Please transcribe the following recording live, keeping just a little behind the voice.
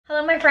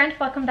Hello my friend,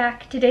 welcome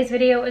back. Today's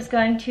video is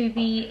going to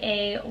be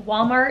a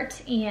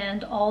Walmart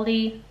and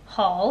Aldi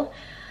haul.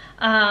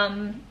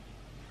 I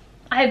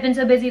have been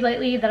so busy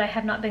lately that I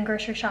have not been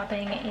grocery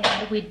shopping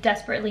and we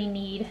desperately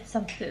need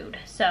some food.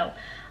 So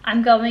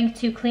I'm going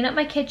to clean up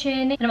my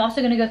kitchen and I'm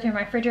also going to go through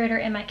my refrigerator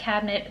and my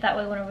cabinet. That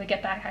way whenever we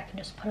get back I can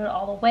just put it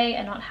all away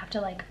and not have to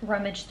like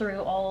rummage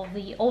through all of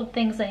the old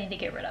things I need to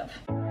get rid of.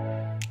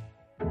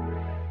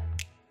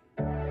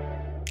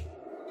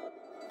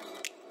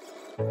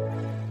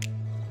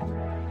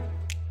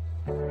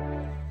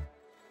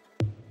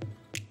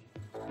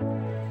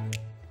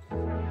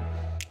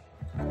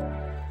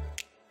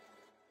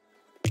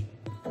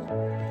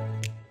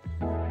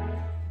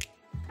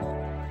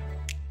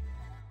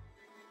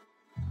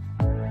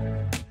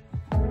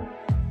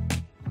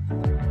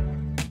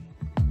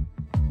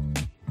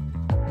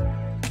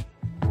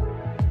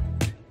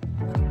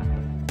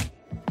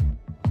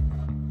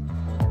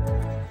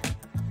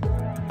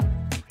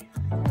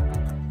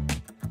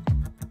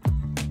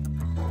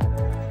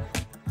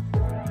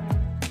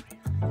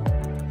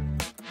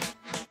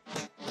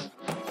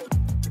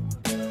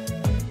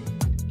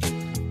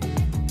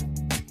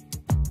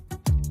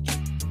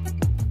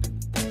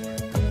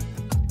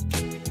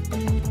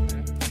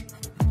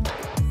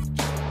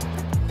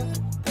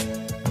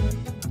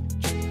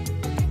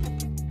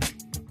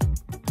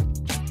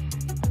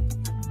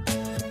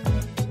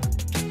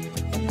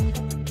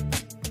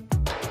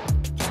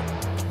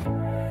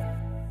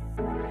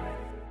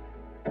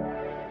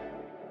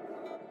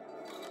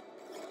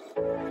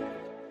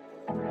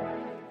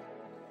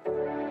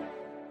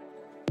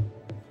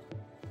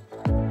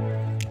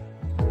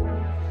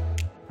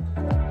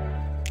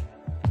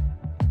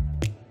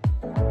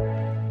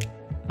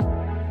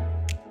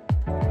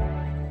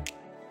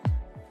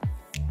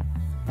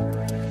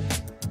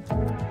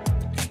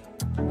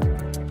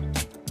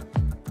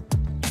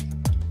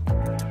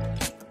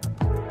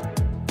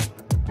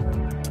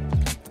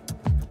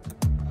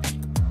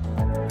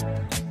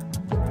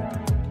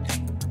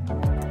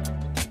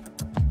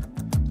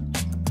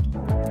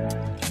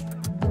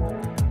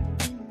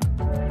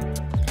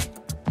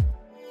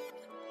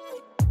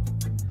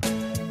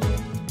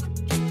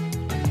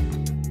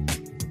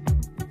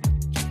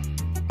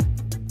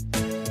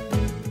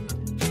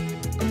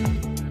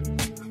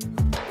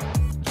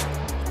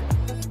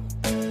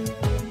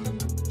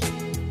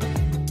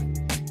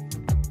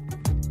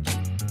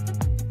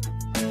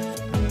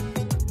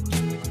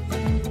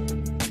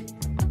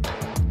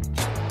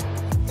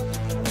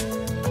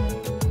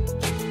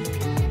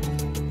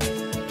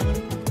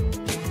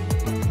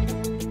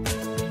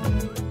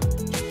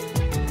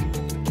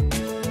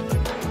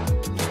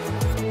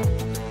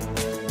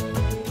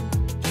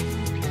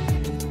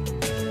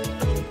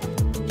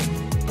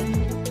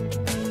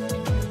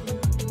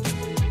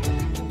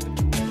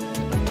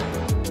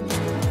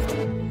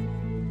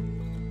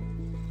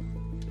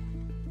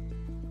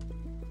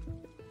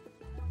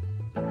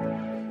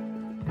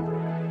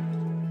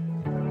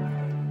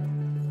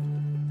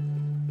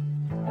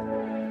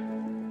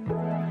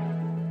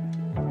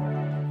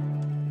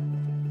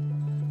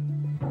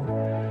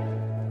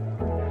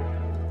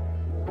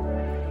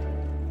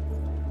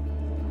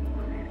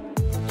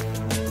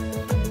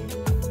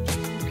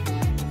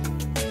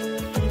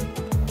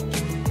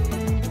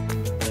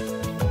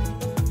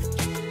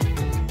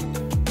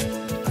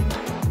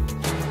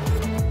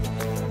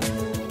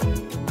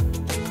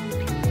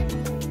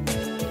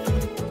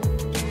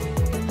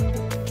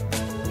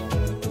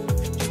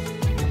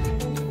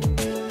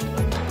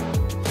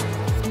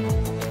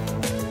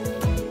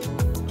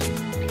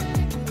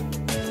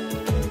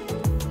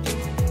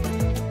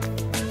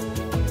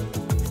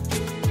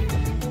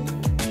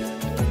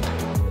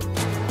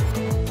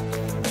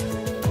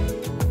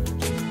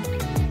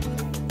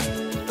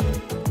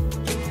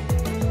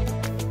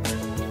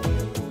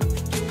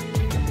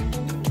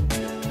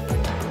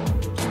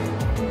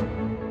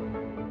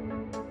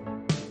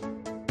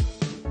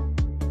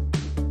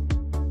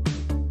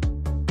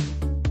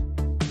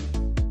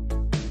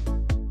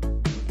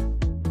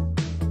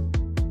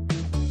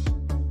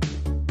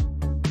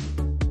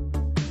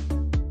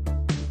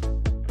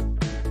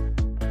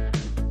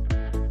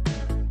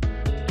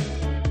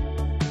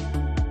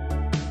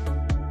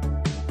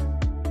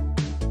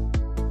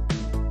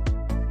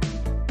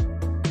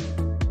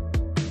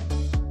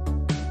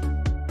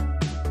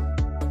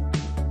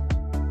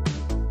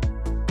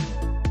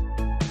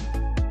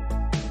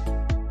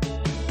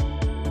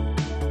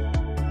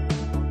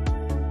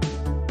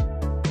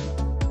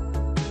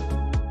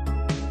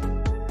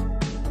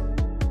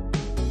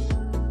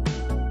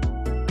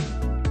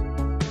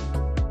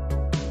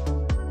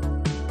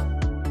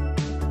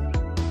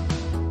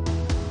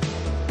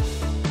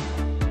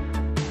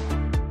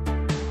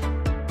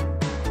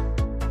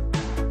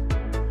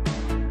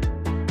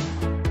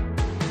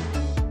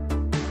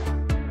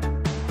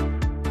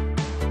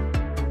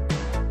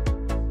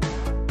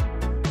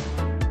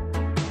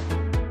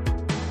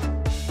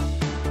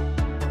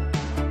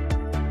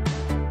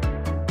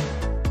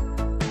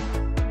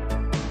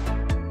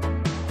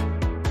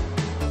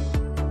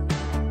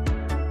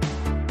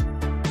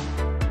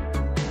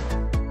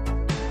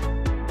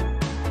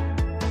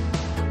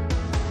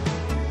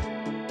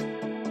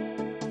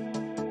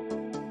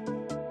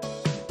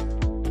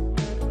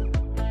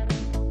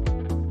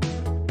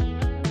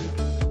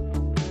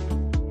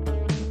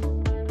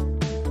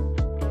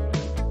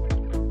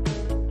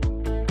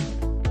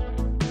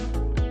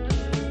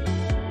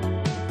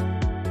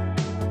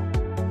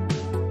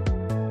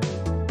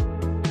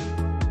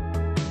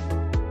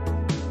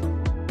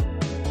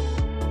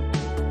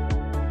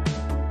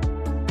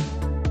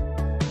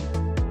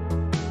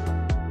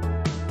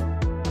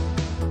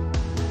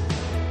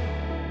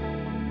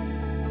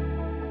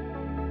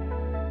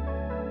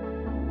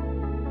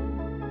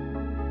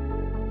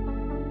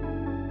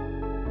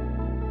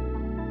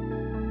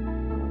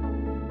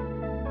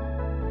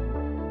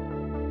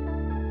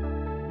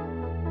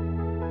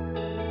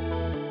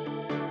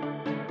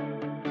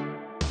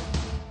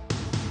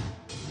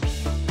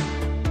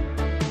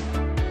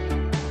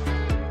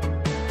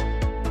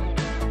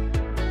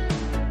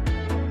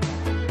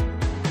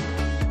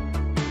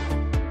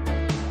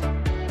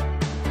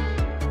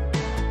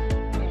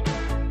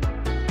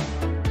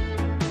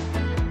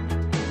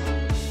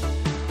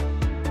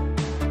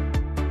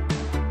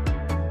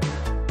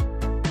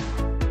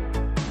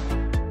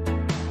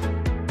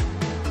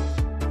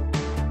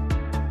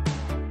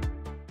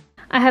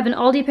 I have an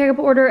Aldi pickup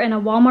order and a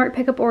Walmart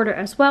pickup order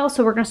as well,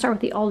 so we're gonna start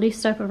with the Aldi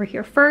stuff over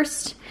here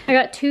first. I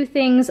got 2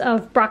 things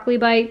of broccoli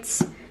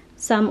bites,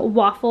 some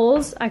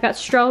waffles. I got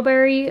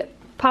strawberry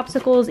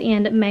popsicles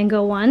and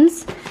mango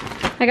ones.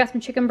 I got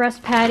some chicken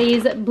breast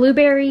patties,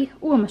 blueberry,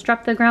 ooh, I almost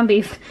dropped the ground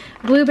beef,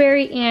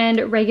 blueberry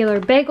and regular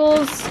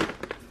bagels.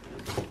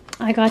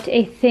 I got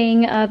a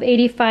thing of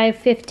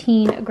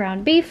 85-15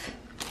 ground beef,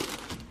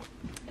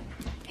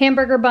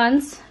 hamburger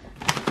buns,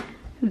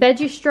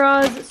 veggie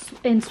straws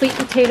and sweet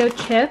potato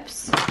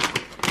chips.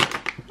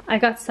 I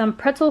got some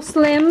pretzel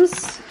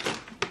slims.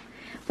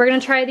 We're gonna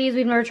try these.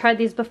 We've never tried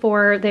these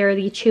before. They're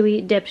the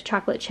chewy dipped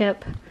chocolate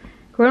chip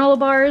granola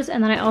bars.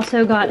 And then I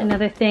also got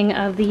another thing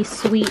of the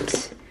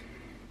sweet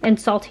and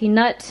salty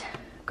nut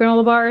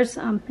granola bars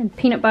and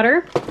peanut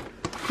butter.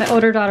 My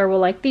older daughter will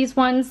like these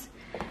ones.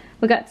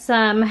 We got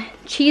some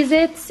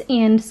Cheez-Its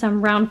and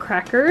some round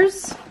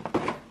crackers.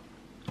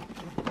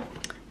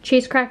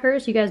 Cheese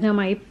crackers. You guys know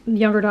my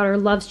younger daughter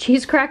loves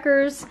cheese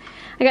crackers.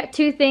 I got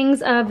 2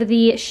 things of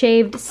the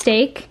shaved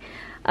steak.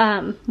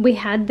 We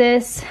had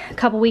this a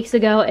couple weeks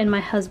ago and my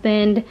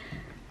husband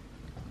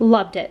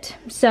loved it.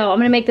 So I'm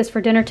gonna make this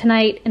for dinner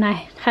tonight, and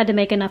I had to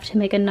make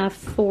enough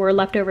for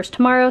leftovers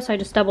tomorrow, so I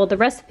just doubled the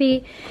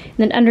recipe. And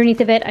then underneath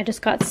of it, I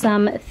just got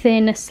some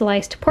thin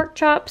sliced pork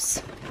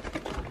chops.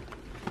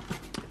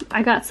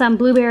 I got some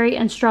blueberry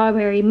and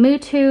strawberry moo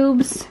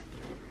tubes,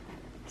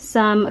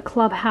 some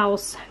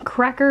Clubhouse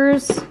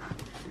crackers,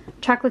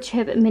 chocolate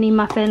chip mini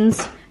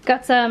muffins.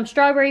 Got some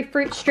strawberry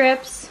fruit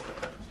strips,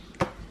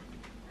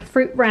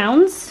 fruit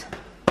rounds,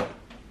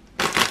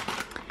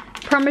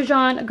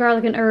 Parmesan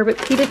garlic and herb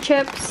pita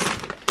chips.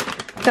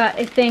 Got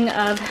a thing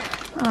of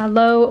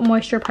low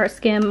moisture part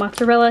skim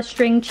mozzarella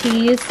string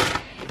cheese,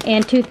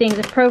 and 2 things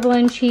of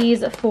provolone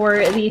cheese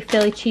for the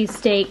Philly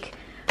cheesesteak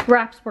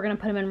wraps. We're gonna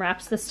put them in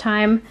wraps this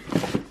time.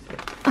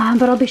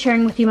 But I'll be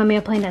sharing with you my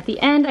meal plan at the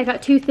end. I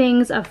got 2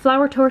 things of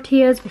flour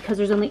tortillas because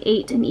there's only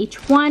 8 in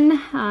each one.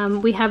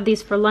 We have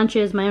these for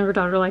lunches. My younger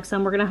daughter likes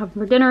them. We're gonna have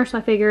them for dinner, so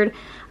I figured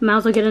I might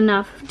as well get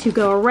enough to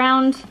go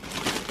around.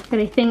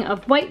 Got a thing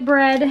of white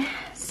bread,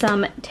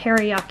 some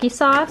teriyaki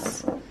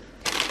sauce,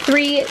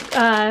 3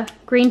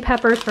 green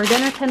peppers for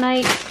dinner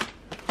tonight.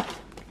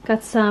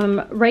 Got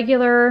some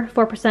regular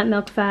 4%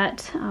 milk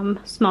fat,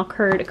 small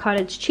curd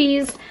cottage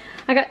cheese.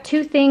 I got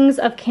 2 things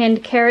of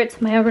canned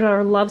carrots. My younger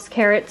daughter loves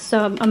carrots,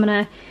 so I'm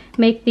gonna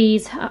make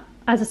these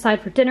as a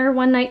side for dinner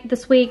one night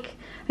this week.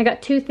 I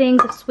got 2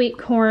 things of sweet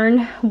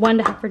corn, 1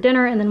 to have for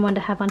dinner and then 1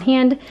 to have on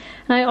hand.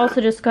 And I also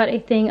just got a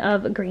thing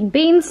of green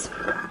beans.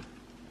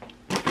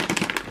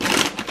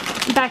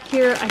 Back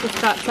here, I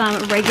just got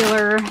some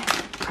regular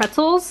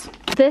pretzels.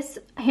 This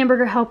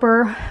hamburger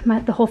helper,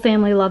 the whole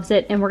family loves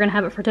it, and we're gonna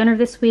have it for dinner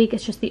this week.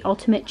 It's just the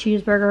ultimate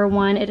cheeseburger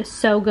one. It is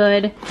so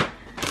good.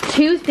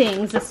 2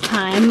 things this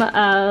time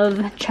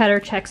of cheddar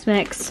Chex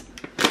Mix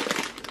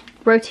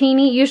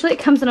rotini. Usually it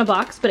comes in a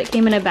box, but it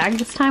came in a bag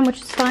this time,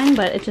 which is fine,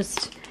 but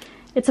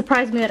it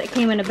surprised me that it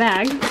came in a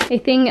bag. A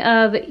thing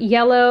of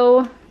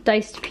yellow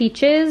diced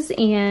peaches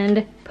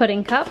and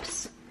pudding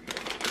cups.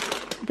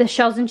 The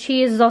shells and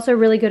cheese is also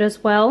really good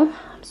as well,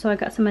 so I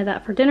got some of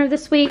that for dinner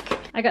this week.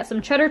 I got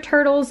some cheddar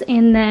turtles,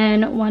 and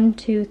then 1,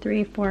 2,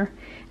 3, 4,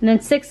 and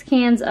then 6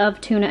 cans of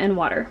tuna and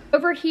water.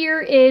 Over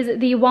here is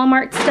the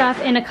Walmart stuff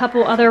and a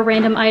couple other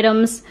random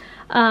items.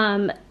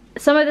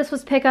 Some of this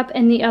was pickup,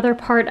 and the other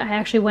part I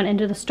actually went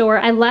into the store.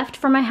 I left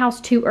from my house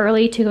too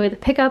early to go to the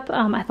pickup.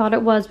 I thought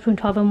it was between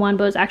 12 and 1,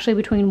 but it was actually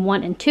between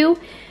 1 and 2.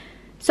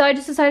 So I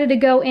just decided to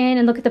go in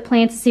and look at the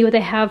plants to see what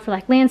they have for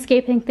like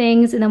landscaping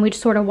things, and then we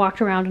just sort of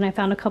walked around and I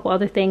found a couple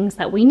other things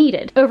that we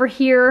needed. Over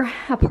here,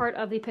 a part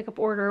of the pickup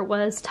order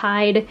was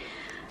Tide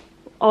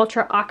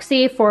Ultra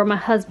Oxy for my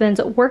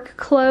husband's work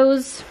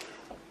clothes.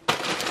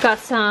 Got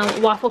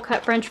some waffle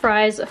cut french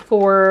fries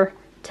for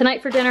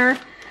tonight for dinner.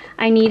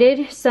 I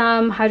needed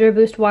some Hydro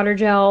Boost water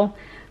gel,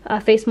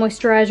 face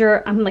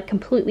moisturizer. I'm like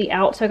completely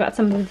out, so I got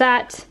some of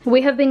that.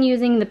 We have been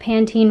using the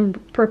Pantene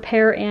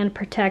Prepare and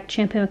Protect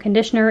shampoo and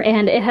conditioner,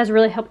 and it has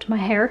really helped my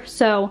hair,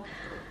 so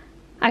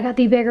I got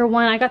the bigger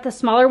one. I got the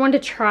smaller one to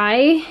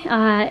try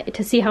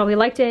to see how we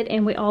liked it,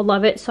 and we all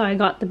love it, so I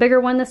got the bigger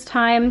one this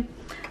time.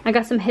 I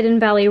got some Hidden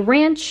Valley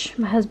Ranch.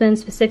 My husband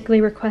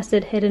specifically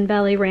requested Hidden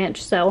Valley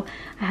Ranch, so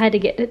I had to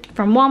get it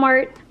from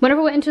Walmart.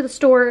 Whenever we went into the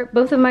store,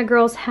 both of my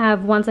girls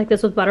have ones like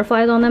this with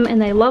butterflies on them, and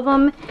they love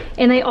them,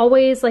 and they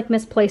always like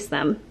misplace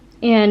them.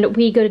 And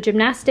we go to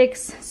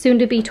gymnastics, soon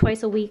to be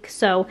twice a week,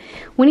 so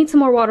we need some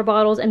more water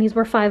bottles, and these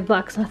were $5.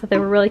 I thought they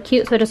were really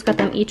cute, so I just got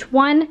them each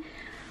one.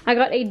 I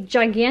got a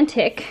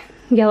gigantic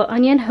yellow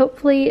onion.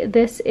 Hopefully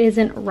this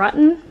isn't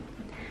rotten.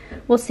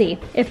 We'll see.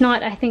 If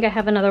not, I think I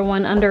have another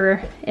one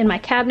under in my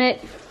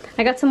cabinet.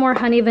 I got some more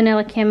honey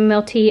vanilla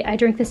chamomile tea. I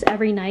drink this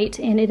every night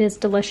and it is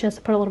delicious.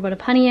 I put a little bit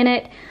of honey in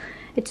it.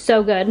 It's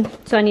so good.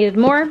 So I needed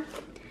more.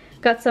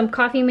 Got some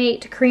Coffee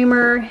Mate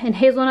creamer and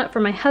hazelnut for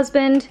my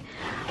husband.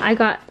 I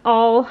got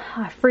all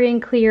free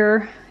and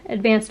clear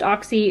advanced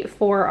oxy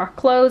for our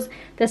clothes.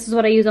 This is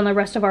what I use on the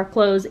rest of our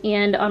clothes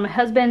and on my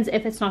husband's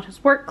if it's not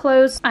his work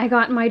clothes. I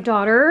got my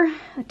daughter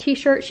a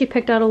t-shirt. She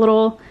picked out a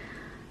little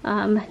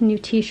new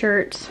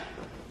t-shirt.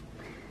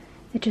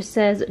 It just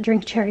says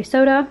drink cherry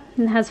soda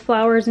and it has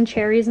flowers and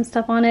cherries and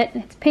stuff on it.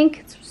 It's pink,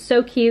 it's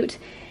so cute.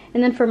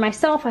 And then for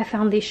myself, I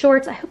found these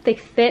shorts. I hope they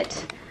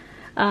fit.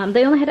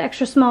 They only had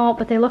extra small,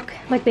 but they look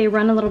like they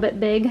run a little bit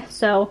big.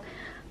 So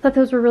I thought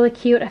those were really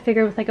cute. I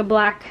figured with like a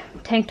black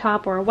tank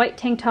top or a white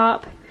tank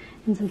top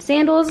and some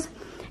sandals.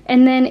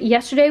 And then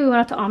yesterday we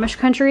went out to Amish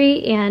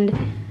country and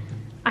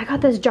I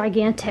got this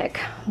gigantic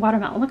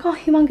watermelon. Look how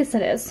humongous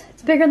it is.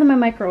 It's bigger than my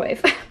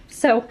microwave.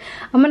 So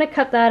I'm gonna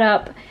cut that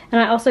up,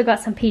 and I also got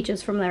some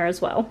peaches from there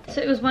as well.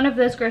 So it was one of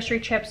those grocery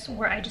trips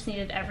where I just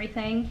needed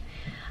everything.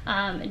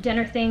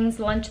 Dinner things,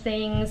 lunch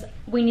things.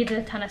 We needed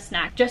a ton of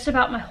snacks. Just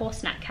about my whole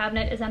snack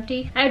cabinet is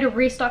empty. I had to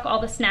restock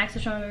all the snacks,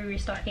 which I'm gonna be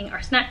restocking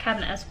our snack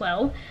cabinet as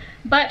well.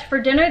 But for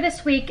dinner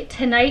this week,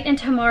 tonight and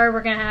tomorrow,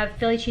 we're gonna have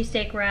Philly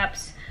cheesesteak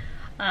wraps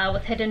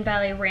with Hidden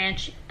Valley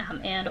Ranch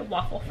and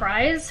waffle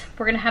fries.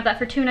 We're gonna have that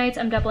for 2 nights.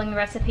 I'm doubling the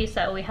recipe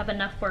so we have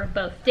enough for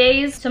both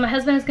days. So my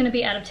husband is gonna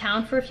be out of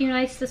town for a few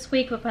nights this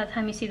week, but by the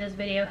time you see this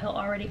video, he'll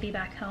already be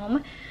back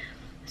home.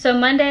 So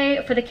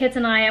Monday, for the kids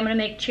and I'm gonna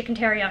make chicken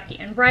teriyaki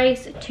and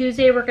rice.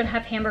 Tuesday, we're gonna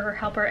have hamburger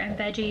helper and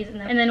veggies.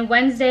 And then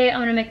Wednesday, I'm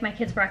gonna make my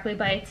kids broccoli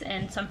bites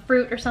and some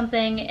fruit or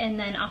something, and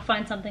then I'll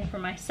find something for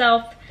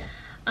myself.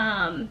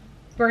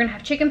 We're gonna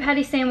have chicken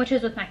patty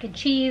sandwiches with mac and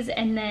cheese,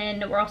 and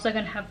then we're also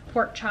gonna have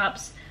pork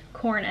chops,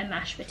 corn, and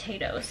mashed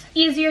potatoes.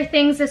 Easier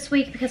things this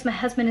week because my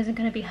husband isn't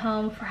gonna be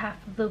home for half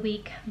of the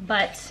week,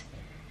 but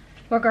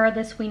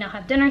regardless, we now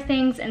have dinner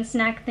things and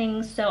snack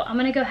things. So I'm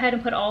gonna go ahead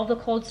and put all the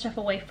cold stuff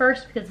away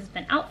first because it's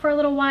been out for a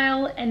little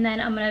while, and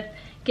then I'm gonna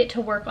get to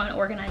work on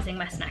organizing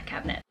my snack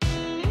cabinet.